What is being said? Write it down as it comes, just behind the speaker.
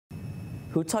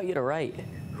Who taught you to write?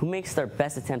 Who makes their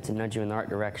best attempt to nudge you in the right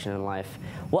direction in life?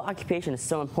 What occupation is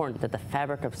so important that the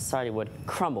fabric of society would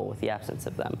crumble with the absence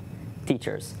of them?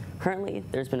 Teachers. Currently,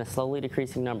 there's been a slowly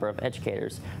decreasing number of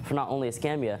educators for not only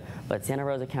Escambia, but Santa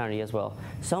Rosa County as well.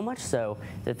 So much so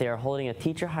that they are holding a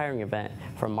teacher hiring event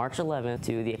from March 11th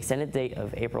to the extended date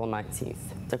of April 19th.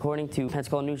 According to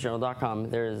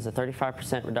PensacolaNewsJournal.com, there is a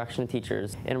 35% reduction in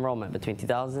teachers enrollment between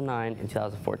 2009 and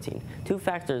 2014. Two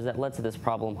factors that led to this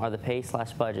problem are the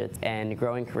pay/budgets and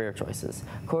growing career choices.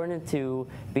 According to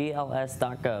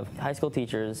BLS.gov, high school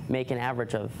teachers make an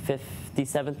average of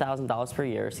 $57,000 per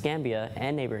year. Escambia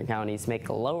and neighboring counties make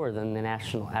lower than the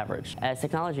national average. As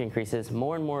technology increases,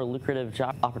 more and more lucrative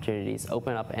job opportunities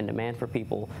open up and demand for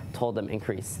people told them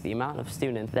increase. The amount of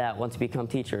students that want to become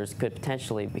teachers could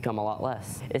potentially become a lot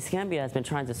less. Escambia has been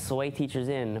trying to sway teachers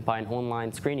in by an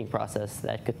online screening process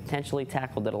that could potentially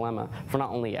tackle the dilemma for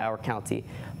not only our county,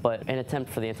 but an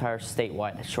attempt for the entire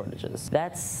statewide shortages.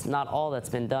 That's not all that's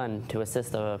been done to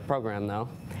assist the program, though.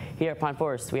 Here at Pine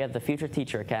Forest, we have the Future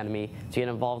Teacher Academy to get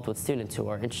involved with students who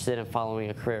are interested in following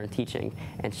a career in teaching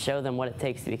and show them what it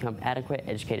takes to become adequate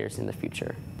educators in the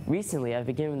future. Recently, I've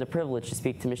been given the privilege to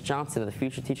speak to Ms. Johnson of the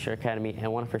Future Teacher Academy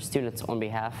and one of her students on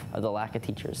behalf of the lack of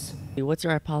teachers. What's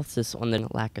your hypothesis on the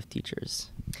lack of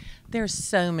teachers? There's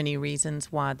so many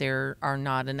reasons why there are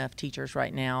not enough teachers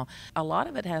right now. A lot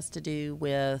of it has to do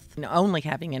with only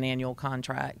having an annual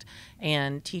contract,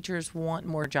 and teachers want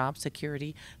more job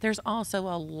security. There's also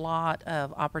a lot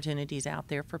of opportunities out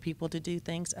there for people to do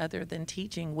things other than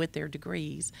teaching with their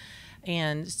degrees.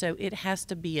 And so it has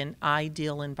to be an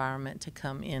ideal environment to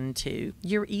come into.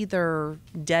 You're either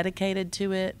dedicated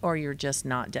to it or you're just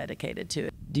not dedicated to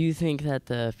it. Do you think that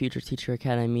the Future Teacher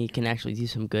Academy can actually do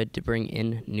some good to bring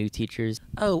in new teachers?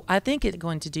 Oh, I think it's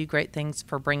going to do great things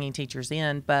for bringing teachers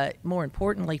in, but more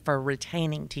importantly for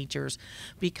retaining teachers,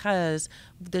 because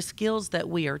the skills that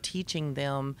we are teaching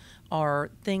them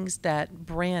are things that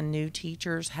brand new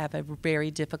teachers have a very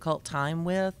difficult time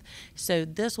with. So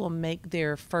this will make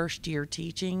their first year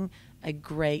teaching a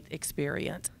great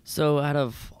experience. So out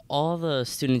of all the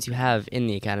students you have in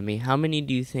the academy, how many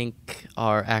do you think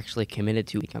are actually committed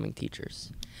to becoming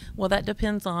teachers? Well, that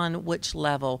depends on which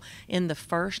level. In the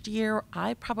first year,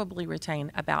 I probably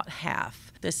retain about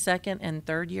half. The second and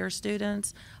third year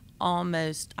students,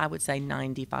 almost, I would say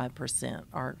 95%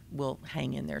 will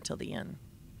hang in there till the end.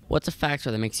 What's a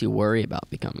factor that makes you worry about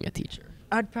becoming a teacher?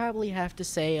 I'd probably have to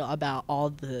say about all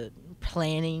the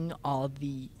planning, all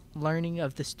the learning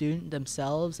of the student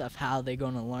themselves, of how they're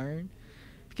going to learn,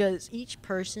 because each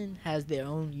person has their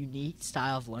own unique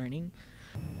style of learning.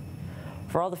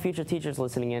 For all the future teachers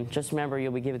listening in, just remember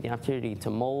you'll be given the opportunity to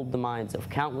mold the minds of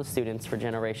countless students for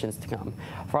generations to come.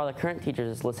 For all the current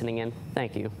teachers listening in,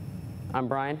 thank you. I'm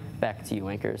Brian, back to you,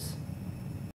 anchors.